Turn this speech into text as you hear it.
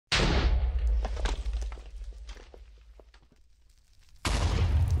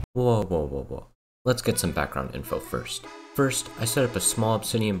Whoa. Let's get some background info first. First, I set up a small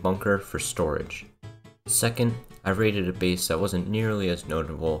obsidian bunker for storage. Second, I raided a base that wasn't nearly as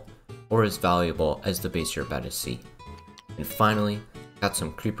notable or as valuable as the base you're about to see. And finally, got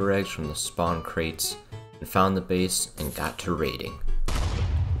some creeper eggs from the spawn crates and found the base and got to raiding.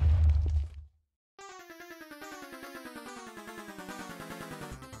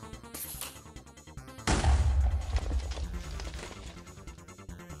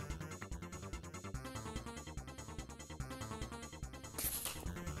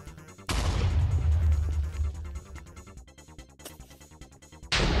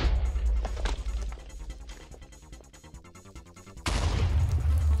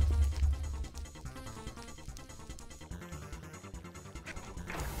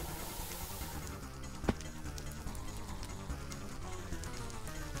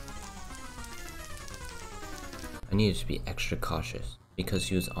 I needed to be extra cautious because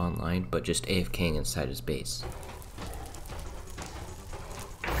he was online but just AFKing inside his base.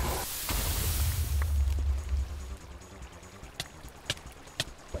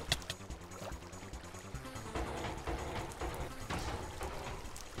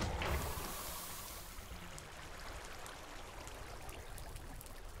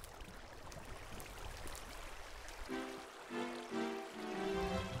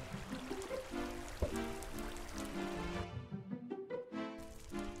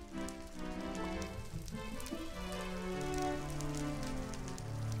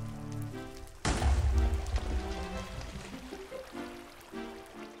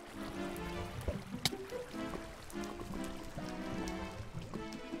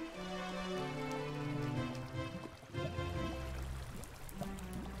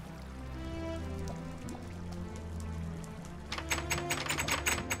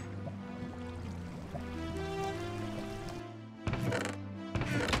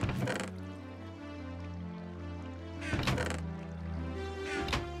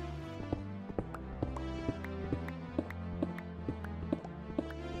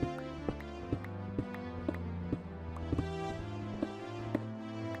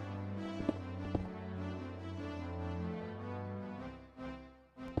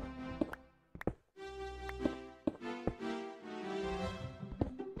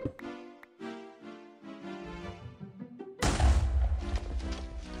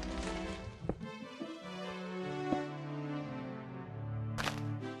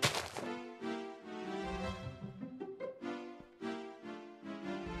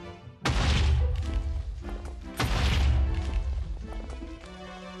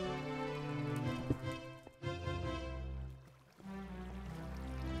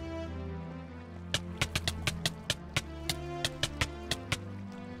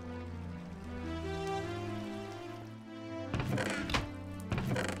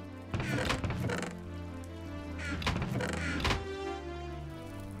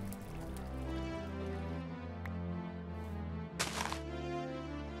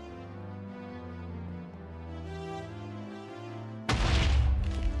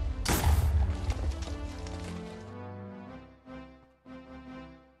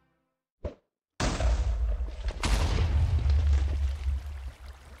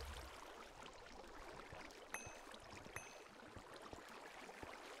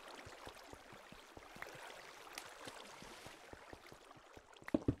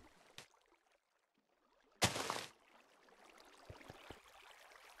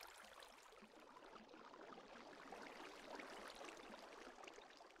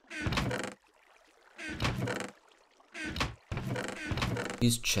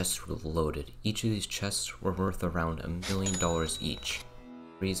 These chests were loaded. Each of these chests were worth around $1 million each,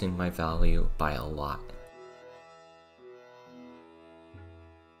 raising my value by a lot.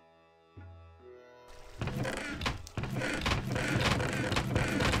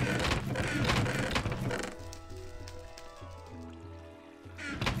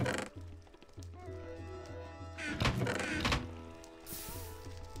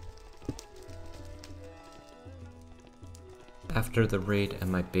 After the raid at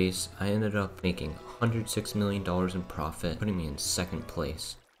my base, I ended up making $106 million in profit, putting me in second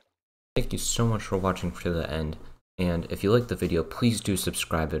place. Thank you so much for watching to the end, and if you liked the video, please do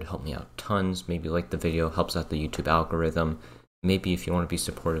subscribe. It would help me out tons. Maybe like the video, helps out the YouTube algorithm. Maybe if you want to be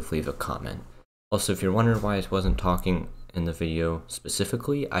supportive, leave a comment. Also, if you're wondering why I wasn't talking in the video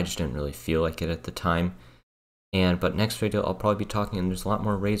specifically, I just didn't really feel like it at the time. But next video I'll probably be talking, and there's a lot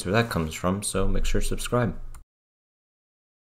more raids where that comes from, so make sure to subscribe.